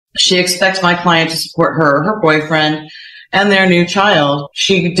She expects my client to support her, her boyfriend, and their new child.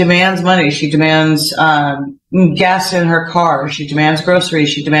 She demands money. She demands gas in her car. She demands groceries.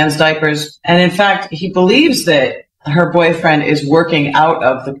 She demands diapers. And in fact, he believes that her boyfriend is working out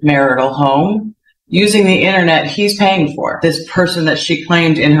of the marital home using the internet he's paying for. This person that she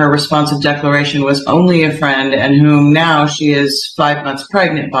claimed in her responsive declaration was only a friend and whom now she is 5 months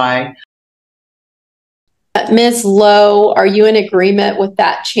pregnant by. Ms. Lowe, are you in agreement with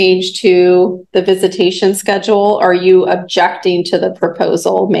that change to the visitation schedule? Are you objecting to the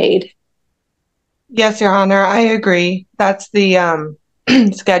proposal made? Yes, Your Honor, I agree. That's the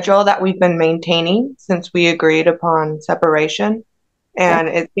schedule that we've been maintaining since we agreed upon separation. And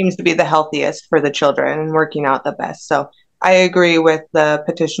it seems to be the healthiest for the children and working out the best. So I agree with the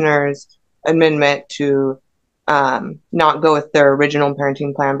petitioner's amendment to not go with their original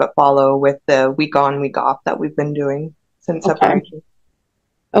parenting plan, but follow with the week on, week off that we've been doing since separation.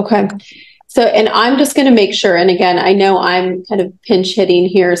 Okay. So, and I'm just going to make sure, and again, I know I'm kind of pinch hitting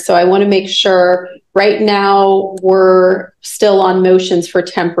here, so I want to make sure right now we're still on motions for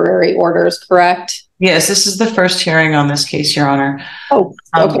temporary orders, correct? Yes, this is the first hearing on this case, Your Honor. Oh,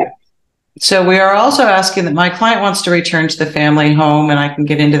 okay. So we are also asking that my client wants to return to the family home, and I can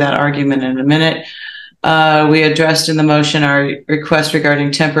get into that argument in a minute. We addressed in the motion our request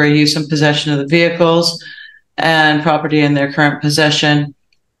regarding temporary use and possession of the vehicles and property in their current possession,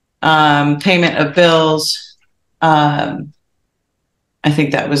 payment of bills. I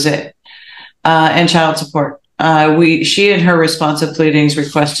think that was it, and child support. She in her responsive pleadings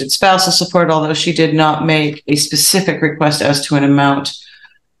requested spousal support, although she did not make a specific request as to an amount.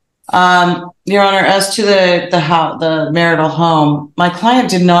 Your Honor, as to the marital home, my client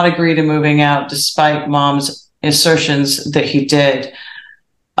did not agree to moving out despite mom's assertions that he did.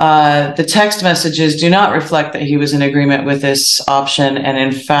 The text messages do not reflect that he was in agreement with this option, and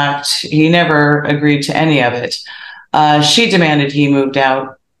in fact, he never agreed to any of it. She demanded he moved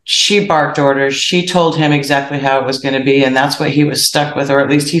out. She barked orders. She told him exactly how it was going to be, and that's what he was stuck with, or at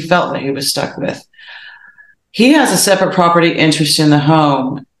least he felt that he was stuck with. He has a separate property interest in the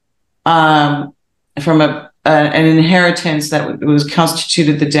home from an inheritance that was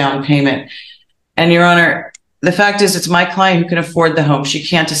constituted the down payment. And Your Honor, the fact is, it's my client who can afford the home. She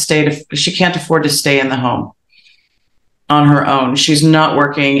can't afford to stay in the home on her own. She's not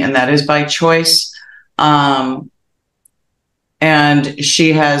working, and that is by choice. And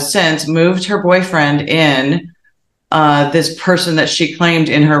she has since moved her boyfriend in. This person that she claimed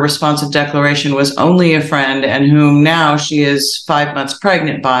in her responsive declaration was only a friend and whom now she is 5 months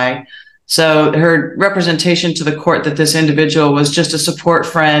pregnant by. So her representation to the court that this individual was just a support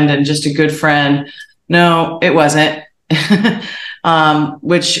friend and just a good friend, no, it wasn't,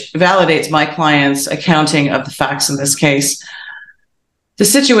 which validates my client's accounting of the facts in this case. The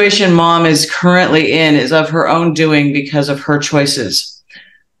situation mom is currently in is of her own doing because of her choices.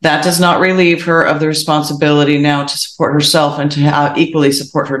 That does not relieve her of the responsibility now to support herself and to equally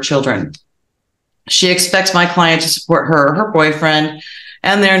support her children. She expects my client to support her, her boyfriend,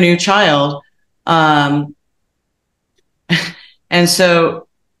 and their new child. And so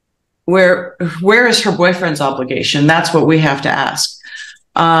where is her boyfriend's obligation? That's what we have to ask.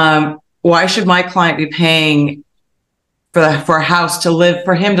 Why should my client be paying for a house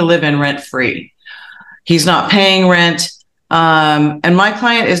for him to live in rent-free? He's not paying rent. And my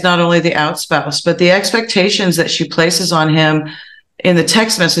client is not only the out spouse, but the expectations that she places on him in the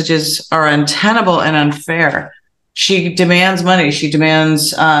text messages are untenable and unfair. She demands money. She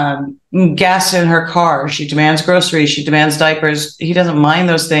demands gas in her car. She demands groceries. She demands diapers. He doesn't mind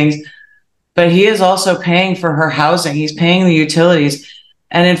those things, but he is also paying for her housing. He's paying the utilities.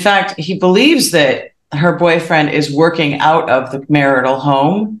 And in fact, he believes that her boyfriend is working out of the marital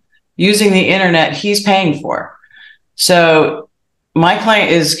home using the internet he's paying for. So my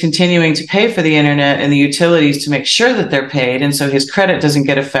client is continuing to pay for the internet and the utilities to make sure that they're paid, and so his credit doesn't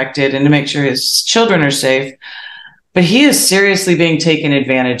get affected, and to make sure his children are safe. But he is seriously being taken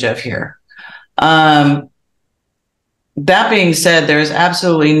advantage of here. That being said, there is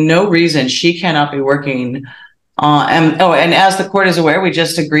absolutely no reason she cannot be working and as the court is aware, we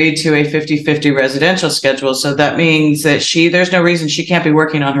just agreed to a 50-50 residential schedule. So that means that there's no reason she can't be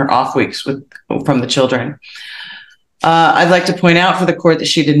working on her off weeks from the children. I'd like to point out for the court that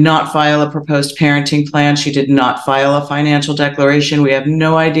she did not file a proposed parenting plan. She did not file a financial declaration. We have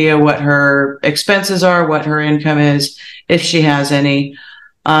no idea what her expenses are, what her income is, if she has any.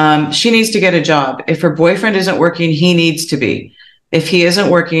 She needs to get a job. If her boyfriend isn't working, he needs to be. If he isn't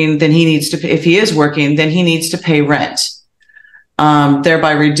working, then he needs to. If he is working, then he needs to pay rent,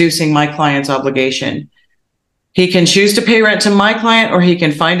 thereby reducing my client's obligation. He can choose to pay rent to my client, or he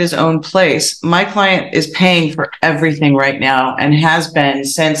can find his own place. My client is paying for everything right now and has been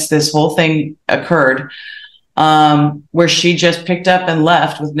since this whole thing occurred, where she just picked up and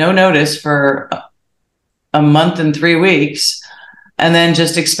left with no notice for a month and 3 weeks, and then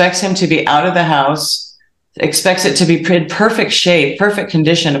just expects him to be out of the house, expects it to be in perfect shape, perfect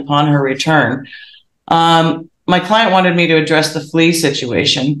condition upon her return. My client wanted me to address the flea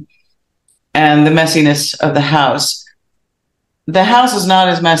situation and the messiness of the house. The house is not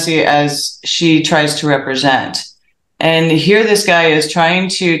as messy as she tries to represent. And here this guy is trying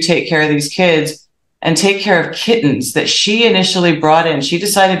to take care of these kids and take care of kittens that she initially brought in. She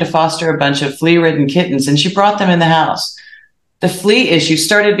decided to foster a bunch of flea-ridden kittens, and she brought them in the house. The flea issue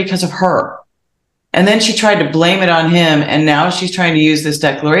started because of her. And then she tried to blame it on him, and now she's trying to use this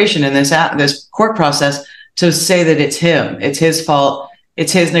declaration and this court process to say that it's him, it's his fault,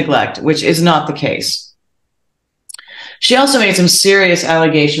 it's his neglect, which is not the case. She also made some serious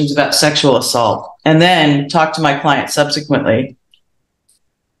allegations about sexual assault, and then talked to my client subsequently,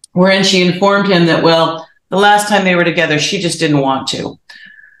 wherein she informed him that, well, the last time they were together, she just didn't want to.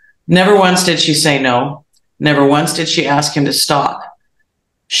 Never once did she say no. Never once did she ask him to stop.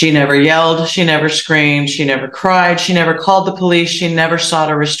 She never yelled, she never screamed, she never cried, she never called the police, she never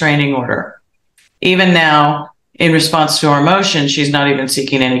sought a restraining order. Even now, in response to our motion, she's not even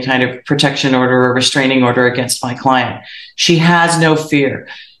seeking any kind of protection order or restraining order against my client. She has no fear.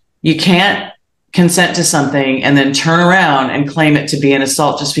 You can't consent to something and then turn around and claim it to be an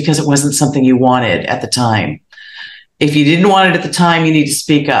assault just because it wasn't something you wanted at the time. If you didn't want it at the time, you need to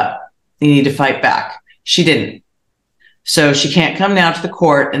speak up. You need to fight back. She didn't. So she can't come now to the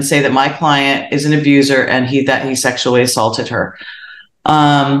court and say that my client is an abuser and that he sexually assaulted her.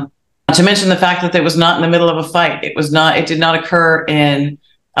 To mention the fact that it was not in the middle of a fight. It did not occur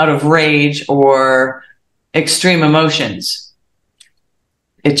out of rage or extreme emotions.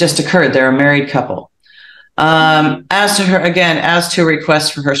 It just occurred. They're a married couple. As to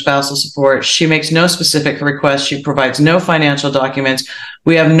requests for her spousal support, she makes no specific requests. She provides no financial documents.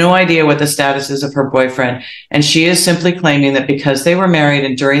 We have no idea what the status is of her boyfriend. And she is simply claiming that because they were married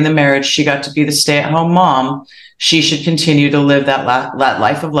and during the marriage, she got to be the stay-at-home mom, she should continue to live that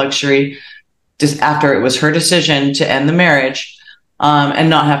life of luxury just after it was her decision to end the marriage, and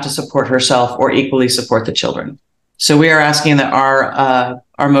not have to support herself or equally support the children. So we are asking that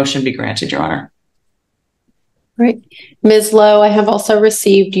our motion be granted, Your Honor. Right. Ms. Lowe, I have also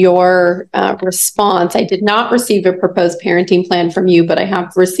received your response. I did not receive a proposed parenting plan from you, but I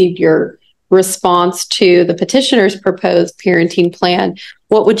have received your response to the petitioner's proposed parenting plan.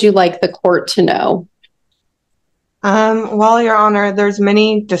 What would you like the court to know? Well, Your Honor, there's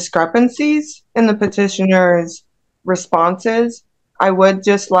many discrepancies in the petitioner's responses. I would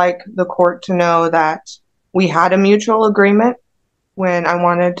just like the court to know that we had a mutual agreement when I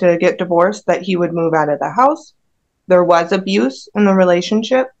wanted to get divorced that he would move out of the house. There was abuse in the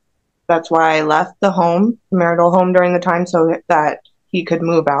relationship. That's why I left the home, the marital home, during the time so that he could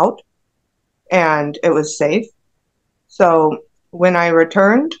move out and it was safe. So when I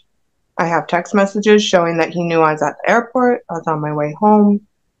returned, I have text messages showing that he knew I was at the airport. I was on my way home.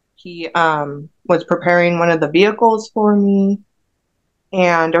 He was preparing one of the vehicles for me.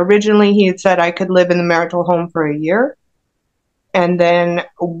 And originally he had said I could live in the marital home for a year. And then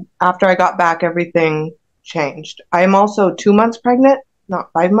after I got back, everything changed. I am also 2 months pregnant,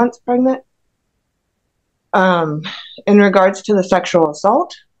 not 5 months pregnant. In regards to the sexual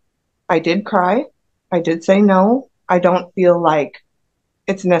assault, I did cry. I did say no. I don't feel like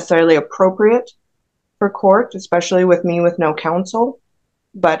it's necessarily appropriate for court, especially with me with no counsel,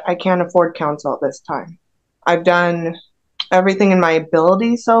 but I can't afford counsel at this time. I've done everything in my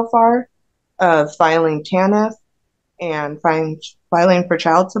ability so far of filing TANF and filing for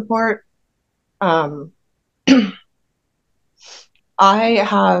child support. I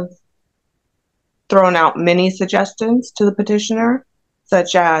have thrown out many suggestions to the petitioner,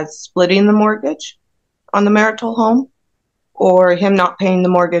 such as splitting the mortgage on the marital home or him not paying the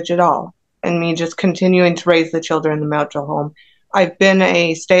mortgage at all and me just continuing to raise the children in the marital home. I've been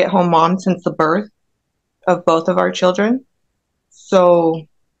a stay-at-home mom since the birth of both of our children. So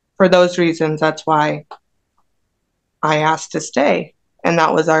for those reasons, that's why I asked to stay. And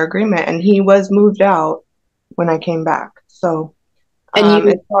that was our agreement. And he was moved out when I came back. So,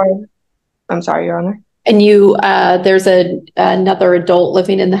 I'm sorry, Your Honor. And you, there's another adult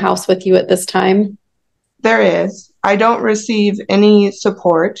living in the house with you at this time? There is. I don't receive any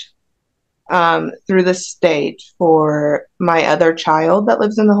support through the state for my other child that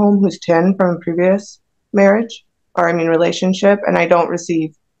lives in the home who's 10 from a previous relationship. And I don't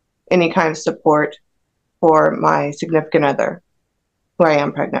receive any kind of support for my significant other, who I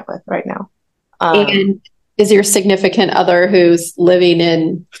am pregnant with right now. And is your significant other who's living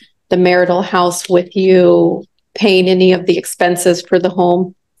in the marital house with you paying any of the expenses for the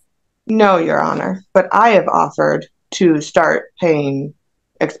home? No, Your Honor, but I have offered to start paying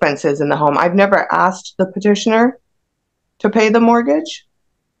expenses in the home. I've never asked the petitioner to pay the mortgage.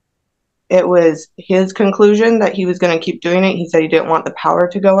 It was his conclusion that he was going to keep doing it. He said he didn't want the power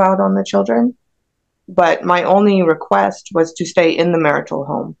to go out on the children. But my only request was to stay in the marital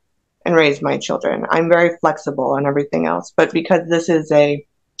home and raise my children. I'm very flexible on everything else, but because this is a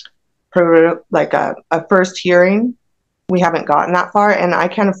first hearing, we haven't gotten that far, and I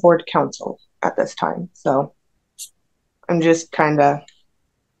can't afford counsel at this time. So I'm just kind of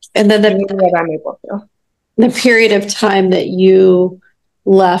and then doing what I'm able to. The period of time that you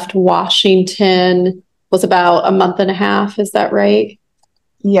left Washington was about a month and a half. Is that right?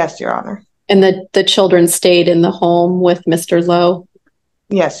 Yes, Your Honor. And the children stayed in the home with Mr. Lowe?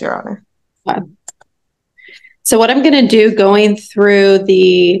 Yes, Your Honor. Okay. So what I'm going to do, going through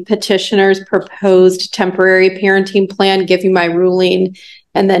the petitioner's proposed temporary parenting plan, give you my ruling,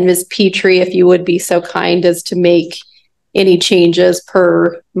 and then Ms. Petrie, if you would be so kind as to make any changes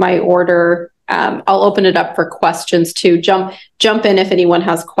per my order. I'll open it up for questions too. Jump in if anyone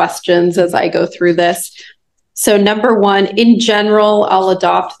has questions as I go through this. So number one, in general, I'll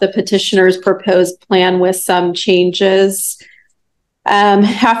adopt the petitioner's proposed plan with some changes.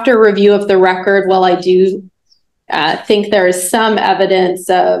 After review of the record, while I do think there is some evidence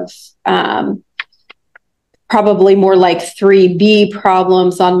of probably more like 3B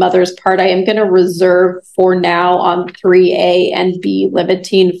problems on mother's part, I am going to reserve for now on 3A and B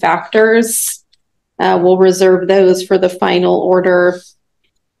limiting factors. We'll reserve those for the final order.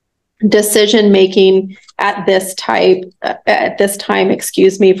 Decision making at this time,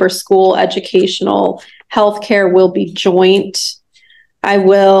 for school, educational, healthcare will be joint. I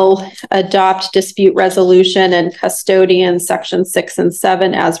will adopt dispute resolution and custodian section 6 and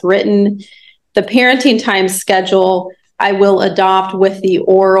 7 as written. The parenting time schedule, I will adopt with the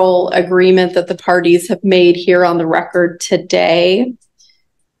oral agreement that the parties have made here on the record today.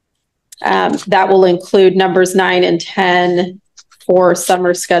 That will include numbers 9 and 10 for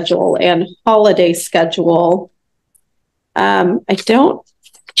summer schedule and holiday schedule. I don't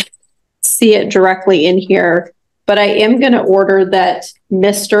see it directly in here, but I am going to order that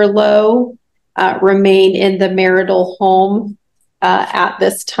Mr. Lowe remain in the marital home at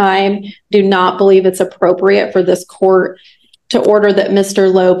this time. Do not believe it's appropriate for this court to order that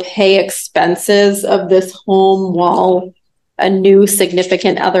Mr. Lowe pay expenses of this home while a new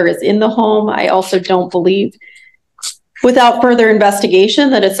significant other is in the home. I also don't believe, without further investigation,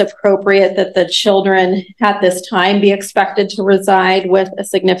 that it's appropriate that the children at this time be expected to reside with a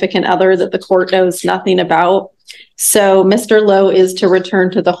significant other that the court knows nothing about. So Mr. Lowe is to return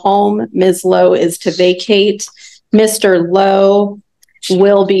to the home. Ms. Lowe is to vacate. Mr. Lowe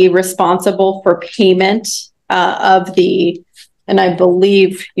will be responsible for payment of the, and I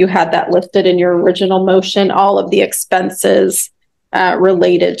believe you had that listed in your original motion, all of the expenses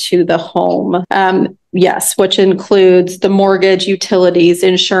related to the home. Yes, which includes the mortgage, utilities,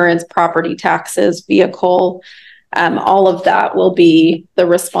 insurance, property taxes, vehicle. All of that will be the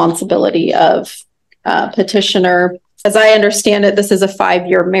responsibility of petitioner. As I understand it, this is a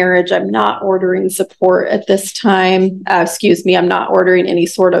 5-year marriage. I'm not ordering support at this time. I'm not ordering any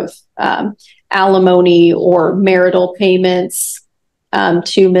sort of alimony or marital payments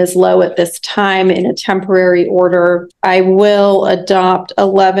to Ms. Lowe at this time in a temporary order. I will adopt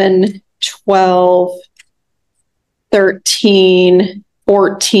 11, 12, 13,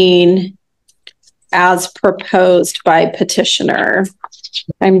 14 as proposed by petitioner.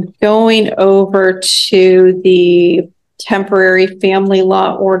 I'm going over to the temporary family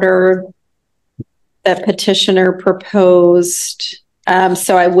law order that petitioner proposed.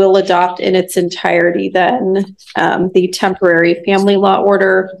 So I will adopt in its entirety then the temporary family law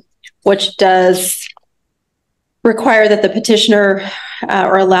order, which does require that the petitioner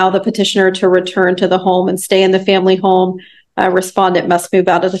or allow the petitioner to return to the home and stay in the family home. Respondent must move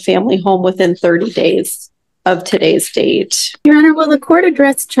out of the family home within 30 days of today's date. Your Honor, will the court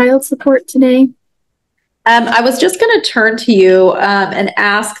address child support today? I was just going to turn to you and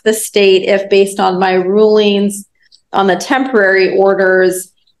ask the state if, based on my rulings on the temporary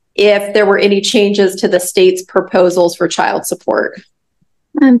orders, if there were any changes to the state's proposals for child support.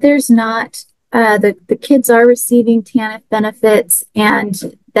 There's not. The kids are receiving TANF benefits,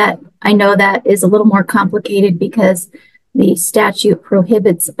 and that I know that is a little more complicated because the statute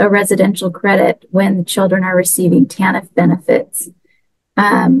prohibits a residential credit when the children are receiving TANF benefits.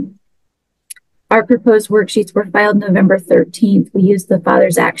 our proposed worksheets were filed November 13th. We used the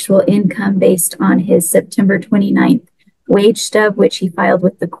father's actual income based on his September 29th wage stub, which he filed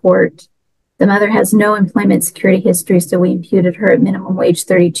with the court. The mother has no employment security history, so we imputed her at minimum wage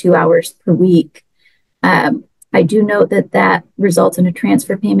 32 hours per week. I do note that that results in a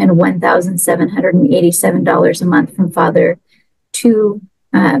transfer payment of $1,787 a month from father to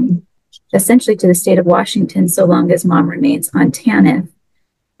essentially to the state of Washington, so long as mom remains on TANF.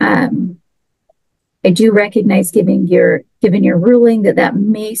 I do recognize, given your ruling, that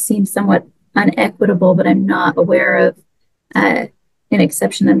may seem somewhat unequitable, but I'm not aware of an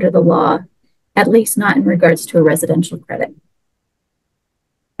exception under the law, at least not in regards to a residential credit.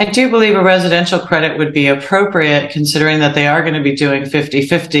 I do believe a residential credit would be appropriate, considering that they are going to be doing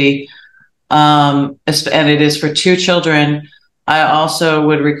 50-50, and it is for 2 children. I also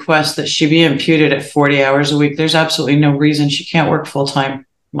would request that she be imputed at 40 hours a week. There's absolutely no reason she can't work full-time.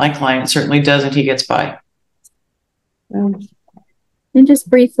 My client certainly does, and he gets by. And just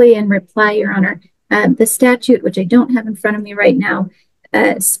briefly in reply, Your Honor, the statute, which I don't have in front of me right now,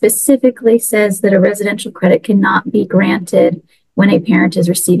 specifically says that a residential credit cannot be granted when a parent is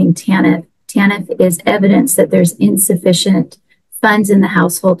receiving TANF. TANF is evidence that there's insufficient funds in the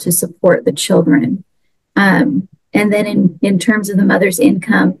household to support the children. And then in terms of the mother's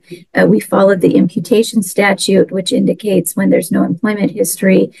income, we followed the imputation statute, which indicates when there's no employment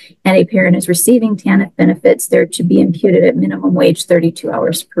history and a parent is receiving TANF benefits, they're to be imputed at minimum wage 32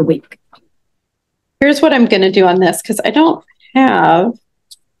 hours per week. Here's what I'm going to do on this, because I don't have,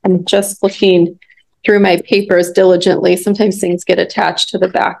 I'm just looking through my papers diligently. Sometimes things get attached to the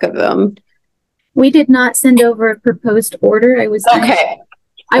back of them. We did not send over a proposed order. I was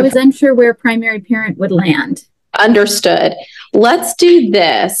unsure where primary parent would land. Understood. Let's do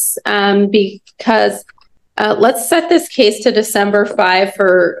this because let's set this case to December 5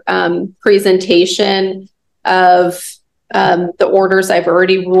 for presentation of the orders I've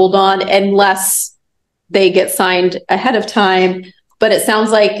already ruled on, unless they get signed ahead of time. But it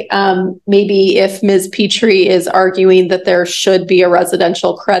sounds like maybe if Ms. Petrie is arguing that there should be a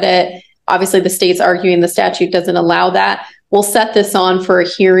residential credit, obviously the state's arguing the statute doesn't allow that. We'll set this on for a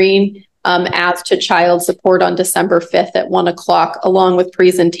hearing as to child support on December 5th at 1 o'clock, along with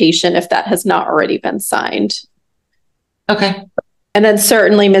presentation if that has not already been signed. Okay. And then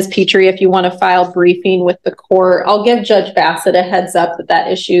certainly, Ms. Petrie, if you want to file briefing with the court, I'll give Judge Bassett a heads up that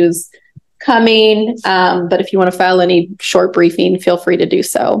that issue's coming. But if you want to file any short briefing, feel free to do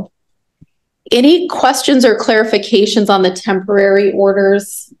so. Any questions or clarifications on the temporary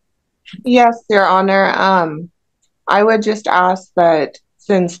orders? Yes, Your Honor. I would just ask that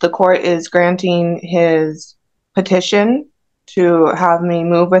since the court is granting his petition to have me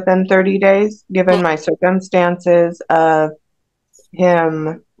move within 30 days, given my circumstances of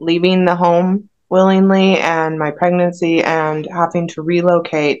him leaving the home willingly and my pregnancy and having to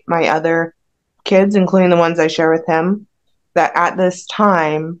relocate my other kids, including the ones I share with him, that at this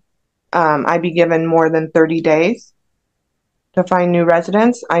time, I be given more than 30 days to find new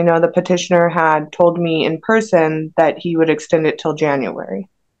residents. I know the petitioner had told me in person that he would extend it till January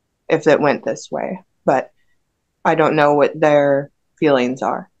if it went this way, but I don't know what their feelings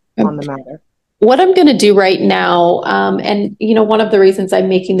are on the matter. What I'm going to do right now, and you know, one of the reasons I'm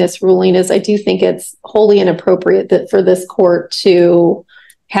making this ruling is I do think it's wholly inappropriate that for this court to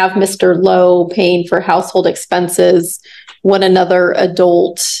have Mr. Lowe paying for household expenses when another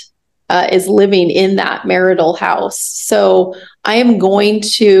adult is living in that marital house. So I am going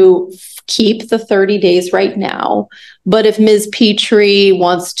to keep the 30 days right now. But if Ms. Petrie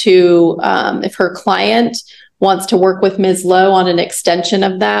wants to, if her client wants to work with Ms. Lowe on an extension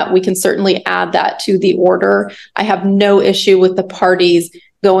of that, we can certainly add that to the order. I have no issue with the parties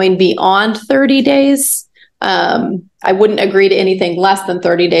going beyond 30 days. I wouldn't agree to anything less than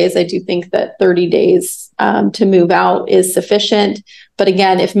 30 days. I do think that 30 days to move out is sufficient. But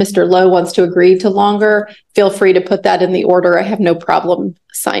again, if Mr. Lowe wants to agree to longer, feel free to put that in the order. I have no problem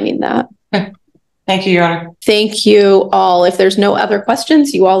signing that. Okay. Thank you, Your Honor. Thank you all. If there's no other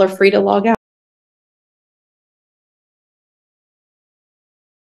questions, you all are free to log out.